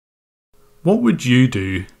What would you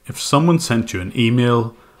do if someone sent you an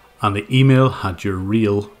email and the email had your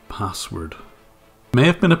real password? It may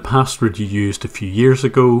have been a password you used a few years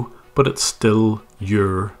ago, but it's still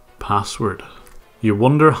your password. You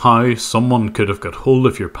wonder how someone could have got hold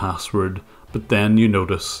of your password, but then you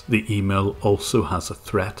notice the email also has a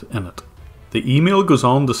threat in it. The email goes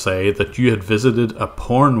on to say that you had visited a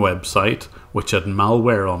porn website which had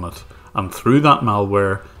malware on it, and through that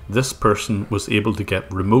malware this person was able to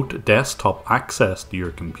get remote desktop access to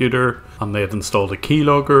your computer, and they had installed a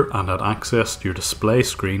keylogger and had access to your display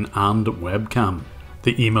screen and webcam.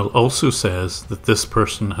 The email also says that this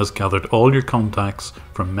person has gathered all your contacts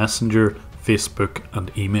from Messenger, Facebook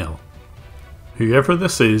and email. Whoever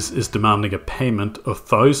this is demanding a payment of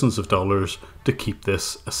thousands of dollars to keep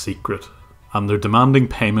this a secret. And they're demanding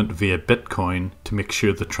payment via Bitcoin to make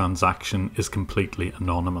sure the transaction is completely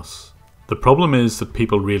anonymous. The problem is that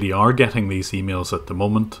people really are getting these emails at the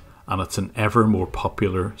moment, and it's an ever more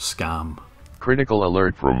popular scam. Critical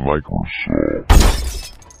alert from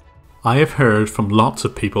Microsoft. I have heard from lots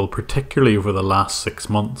of people, particularly over the last 6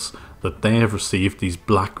 months, that they have received these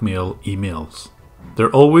blackmail emails. They're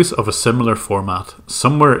always of a similar format.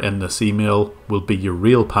 Somewhere in this email will be your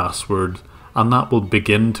real password, and that will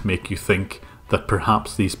begin to make you think that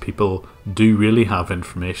perhaps these people do really have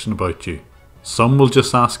information about you. Some will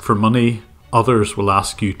just ask for money, others will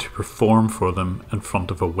ask you to perform for them in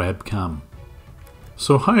front of a webcam.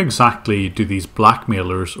 So how exactly do these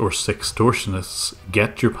blackmailers or sextortionists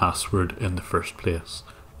get your password in the first place?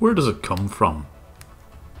 Where does it come from?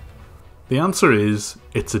 The answer is,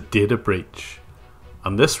 it's a data breach.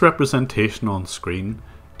 And this representation on screen,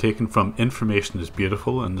 taken from Information is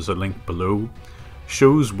Beautiful, and there's a link below,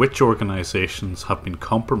 shows which organisations have been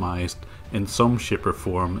compromised in some shape or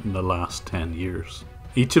form in the last 10 years.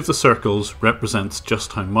 Each of the circles represents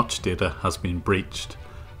just how much data has been breached,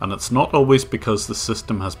 and it's not always because the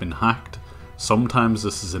system has been hacked. Sometimes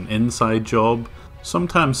this is an inside job,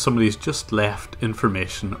 sometimes somebody's just left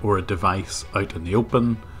information or a device out in the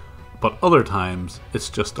open, but other times it's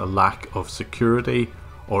just a lack of security,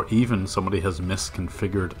 or even somebody has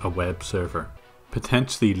misconfigured a web server,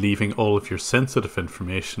 potentially leaving all of your sensitive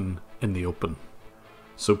information in the open.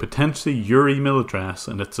 So potentially your email address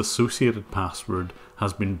and its associated password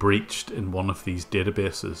has been breached in one of these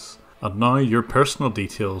databases, and now your personal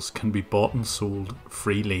details can be bought and sold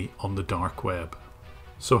freely on the dark web.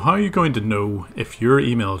 So how are you going to know if your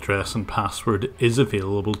email address and password is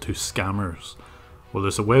available to scammers? Well,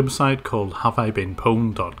 there's a website called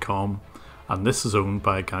haveibeenpwned.com, and this is owned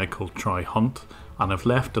by a guy called Troy Hunt, and I've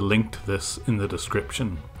left a link to this in the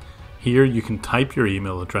description. Here you can type your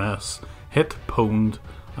email address, hit pwned,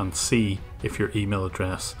 and see if your email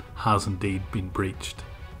address has indeed been breached.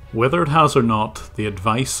 Whether it has or not, the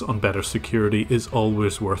advice on better security is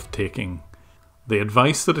always worth taking. The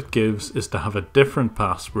advice that it gives is to have a different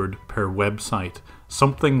password per website,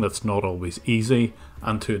 something that's not always easy,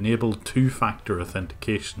 and to enable two-factor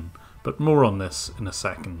authentication, but more on this in a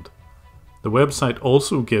second. The website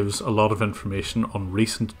also gives a lot of information on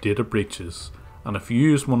recent data breaches, and if you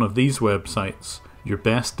use one of these websites, you're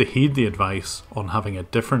best to heed the advice on having a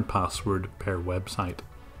different password per website.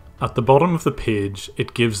 At the bottom of the page,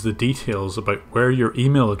 it gives the details about where your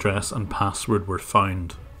email address and password were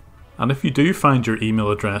found. And if you do find your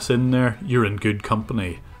email address in there, you're in good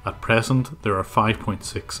company. At present, there are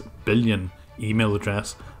 5.6 billion email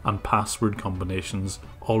address and password combinations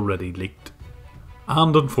already leaked.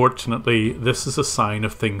 And unfortunately, this is a sign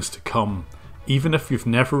of things to come. Even if you've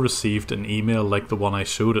never received an email like the one I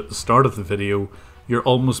showed at the start of the video, you're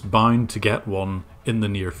almost bound to get one in the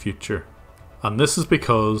near future. And this is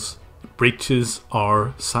because breaches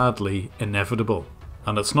are sadly inevitable.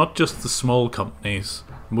 And it's not just the small companies.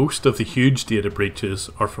 Most of the huge data breaches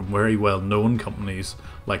are from very well known companies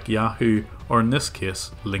like Yahoo, or in this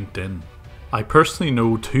case LinkedIn. I personally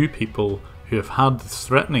know 2 people who have had this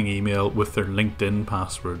threatening email with their LinkedIn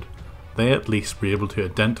password. They at least were able to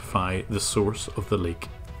identify the source of the leak.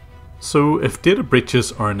 So if data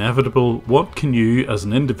breaches are inevitable, what can you as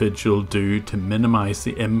an individual do to minimize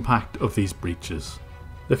the impact of these breaches?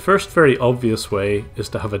 The first very obvious way is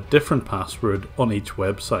to have a different password on each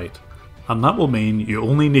website, and that will mean you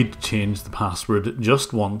only need to change the password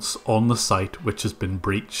just once on the site which has been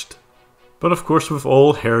breached. But of course we've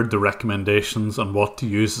all heard the recommendations on what to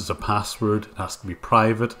use as a password. It has to be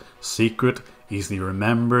private, secret, easily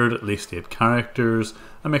remembered, at least 8 characters,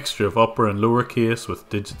 a mixture of upper and lowercase with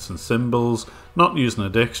digits and symbols, not using a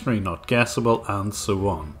dictionary, not guessable, and so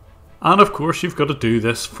on. And of course you've got to do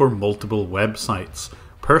this for multiple websites.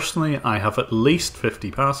 Personally, I have at least 50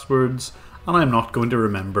 passwords, and I'm not going to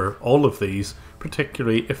remember all of these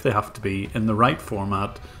particularly if they have to be in the right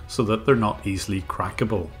format so that they're not easily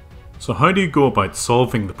crackable. So how do you go about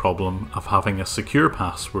solving the problem of having a secure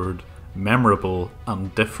password, memorable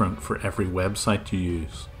and different for every website you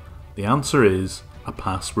use? The answer is a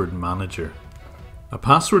password manager. A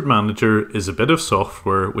password manager is a bit of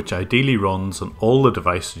software which ideally runs on all the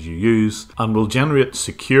devices you use and will generate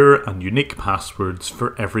secure and unique passwords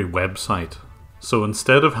for every website. So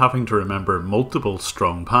instead of having to remember multiple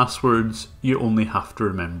strong passwords, you only have to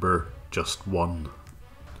remember just one.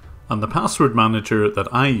 And the password manager that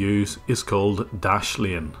I use is called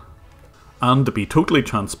Dashlane. And to be totally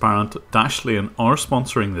transparent, Dashlane are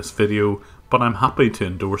sponsoring this video, but I'm happy to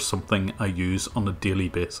endorse something I use on a daily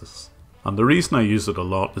basis. And the reason I use it a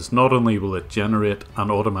lot is not only will it generate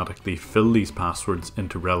and automatically fill these passwords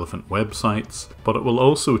into relevant websites, but it will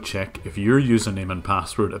also check if your username and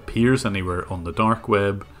password appears anywhere on the dark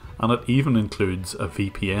web, and it even includes a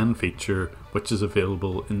VPN feature which is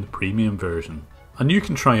available in the premium version. And you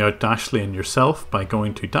can try out Dashlane yourself by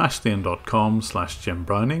going to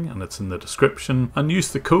dashlane.com/JimBrowning, and it's in the description, and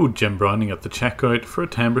use the code JimBrowning at the checkout for a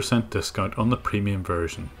 10% discount on the premium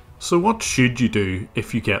version. So what should you do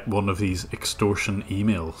if you get one of these extortion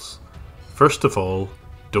emails? First of all,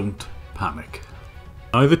 don't panic.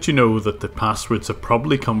 Now that you know that the passwords have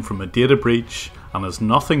probably come from a data breach and has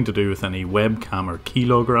nothing to do with any webcam or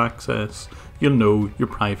keylogger access, you'll know your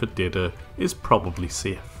private data is probably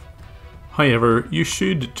safe. However, you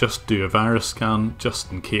should just do a virus scan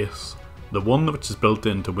just in case. The one which is built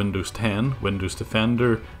into Windows 10, Windows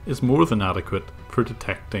Defender, is more than adequate for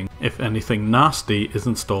detecting if anything nasty is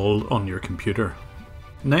installed on your computer.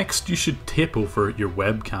 Next, you should tape over your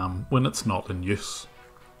webcam when it's not in use.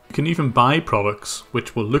 You can even buy products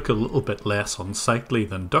which will look a little bit less unsightly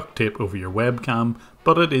than duct tape over your webcam,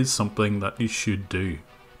 but it is something that you should do.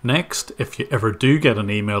 Next, if you ever do get an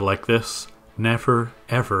email like this, never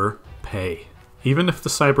ever pay. Even if the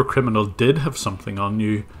cybercriminal did have something on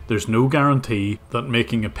you, there's no guarantee that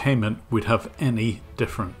making a payment would have any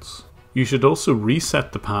difference. You should also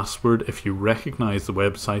reset the password if you recognize the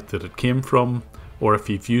website that it came from, or if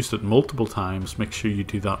you've used it multiple times, make sure you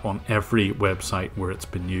do that on every website where it's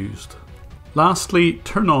been used. Lastly,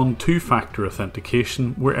 turn on two-factor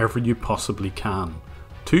authentication wherever you possibly can.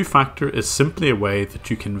 Two-factor is simply a way that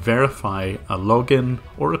you can verify a login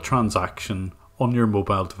or a transaction on your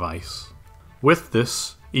mobile device. With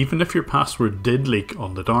this, even if your password did leak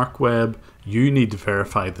on the dark web, you need to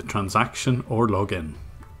verify the transaction or login.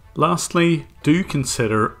 Lastly, do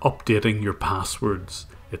consider updating your passwords.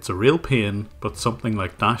 It's a real pain, but something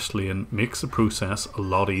like Dashlane makes the process a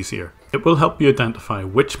lot easier. It will help you identify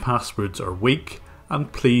which passwords are weak,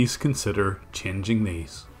 and please consider changing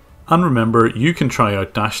these. And remember, you can try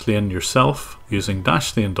out Dashlane yourself using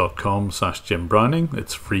dashlane.com/JimBrowning.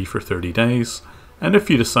 It's free for 30 days. And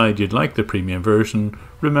if you decide you'd like the premium version,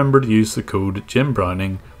 remember to use the code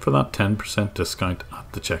JimBrowning for that 10% discount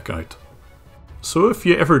at the checkout. So if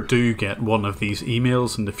you ever do get one of these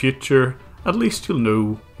emails in the future, at least you'll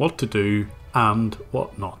know what to do and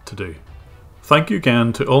what not to do. Thank you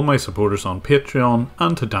again to all my supporters on Patreon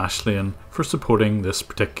and to Dashlane for supporting this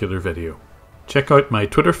particular video. Check out my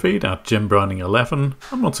Twitter feed at JimBrowning11,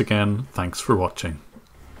 and once again, thanks for watching.